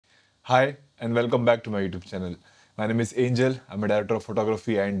Hi and welcome back to my YouTube channel. My name is Angel. I'm a director of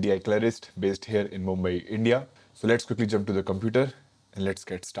photography and DI colorist based here in Mumbai, India. So let's quickly jump to the computer and let's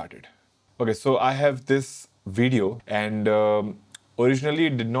get started. Okay, so I have this video and originally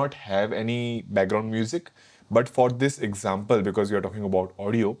it did not have any background music, but for this example, because we are talking about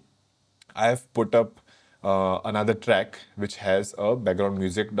audio, I have put up another track which has a background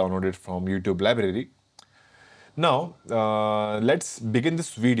music downloaded from YouTube library. Now, let's begin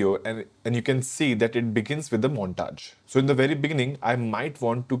this video and you can see that it begins with the montage. So in the very beginning, I might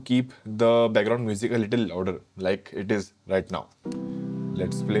want to keep the background music a little louder like it is right now.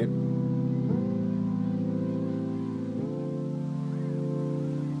 Let's play.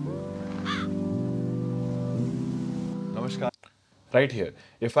 Namaskar. Right here,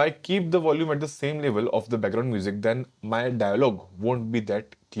 if I keep the volume at the same level of the background music, then my dialogue won't be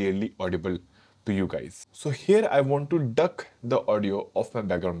that clearly audible to you guys. So here I want to duck the audio of my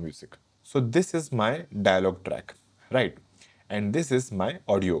background music. So this is my dialogue track, right? And this is my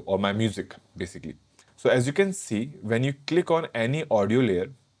audio or my music basically. So as you can see, when you click on any audio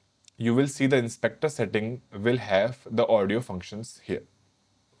layer, you will see the inspector setting will have the audio functions here.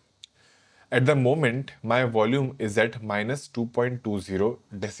 At the moment, my volume is at minus 2.20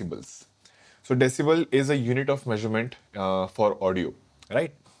 decibels. So decibel is a unit of measurement for audio,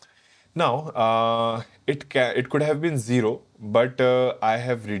 right? Now, it could have been 0, but I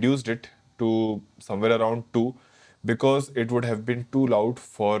have reduced it to somewhere around 2 because it would have been too loud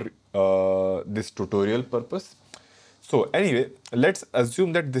for this tutorial purpose. So anyway, let's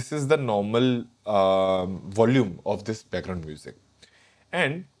assume that this is the normal volume of this background music.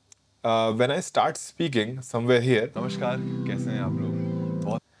 And when I start speaking somewhere here, Namaskar, कैसे हैं आप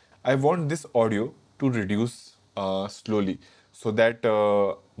लोग? I want this audio to reduce slowly so that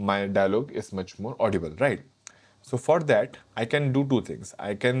my dialogue is much more audible, right? So for that, I can do two things.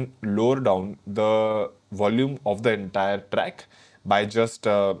 I can lower down the volume of the entire track by just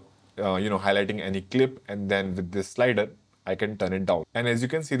highlighting any clip, and then with this slider, I can turn it down. And as you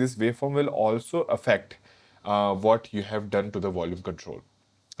can see, this waveform will also affect what you have done to the volume control,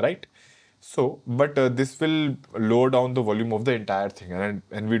 right? So, but this will lower down the volume of the entire thing,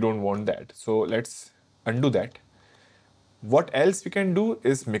 and we don't want that. So let's undo that. What else we can do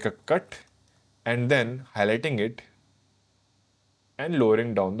is make a cut and then highlighting it and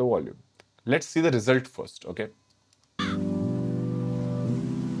lowering down the volume. Let's see the result first, okay?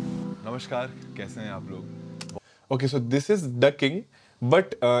 Namaskar, कैसे हैं आप लोग? Okay, so this is ducking,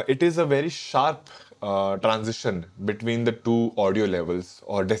 but it is a very sharp transition between the two audio levels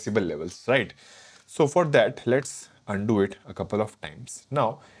or decibel levels, right? So for that, let's undo it a couple of times.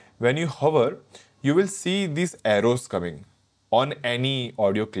 Now, when you hover, you will see these arrows coming on any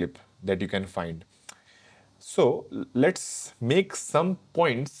audio clip that you can find. So let's make some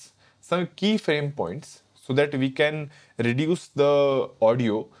points, some keyframe points, so that we can reduce the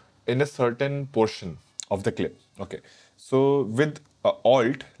audio in a certain portion of the clip. Okay, so with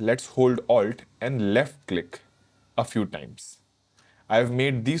Alt, let's hold Alt and left click a few times. I've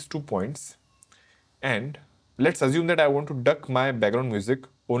made these 2 points, and let's assume that I want to duck my background music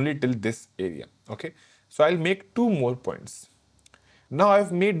only till this area. Okay, so I'll make 2 more points. Now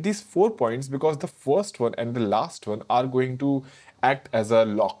I've made these 4 points because the first one and the last one are going to act as a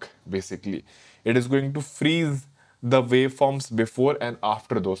lock basically. It is going to freeze the waveforms before and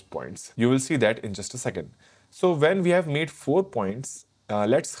after those points. You will see that in just a second. So when we have made 4 points,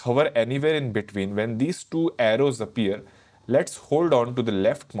 let's hover anywhere in between. When these 2 arrows appear, let's hold on to the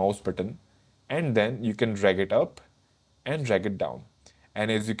left mouse button and then you can drag it up and drag it down. And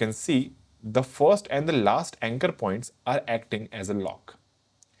as you can see, the first and the last anchor points are acting as a lock.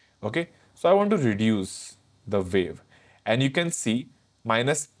 Okay, so I want to reduce the wave, and you can see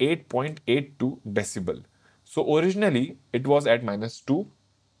minus 8.82 decibel. So originally it was at minus 2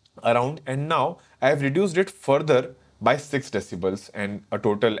 around, and now I have reduced it further by 6 decibels and a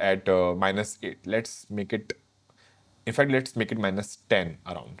total at minus 8. Let's make it, in fact, let's make it minus 10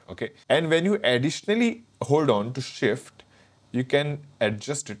 around. Okay, and when you additionally hold on to shift, you can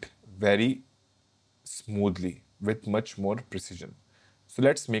adjust it very smoothly with much more precision. So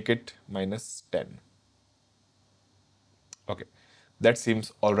let's make it minus 10. Okay, that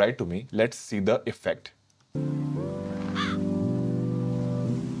seems all right to me. Let's see the effect.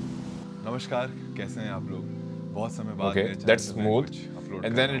 नमस्कार, कैसे हैं आप लोग? बहुत समय बाद मेरे channel That's पे मैं smooth, कुछ अपलोड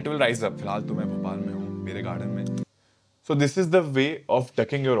and कर then रहा it हूं। will rise up. फिलहाल तो मैं भोपाल में हूँ, मेरे गार्डन में। So this is the way of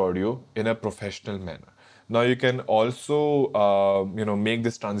ducking your audio in a professional manner. Now you can also make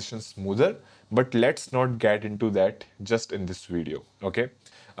this transition smoother, but let's not get into that just in this video. Okay,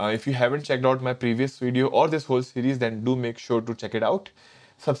 if you haven't checked out my previous video or this whole series, then do make sure to check it out.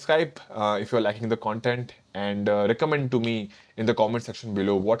 Subscribe if you're liking the content, and recommend to me in the comment section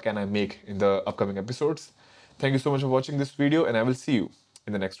below what can I make in the upcoming episodes. Thank you so much for watching this video, and I will see you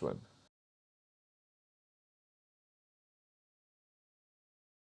in the next one.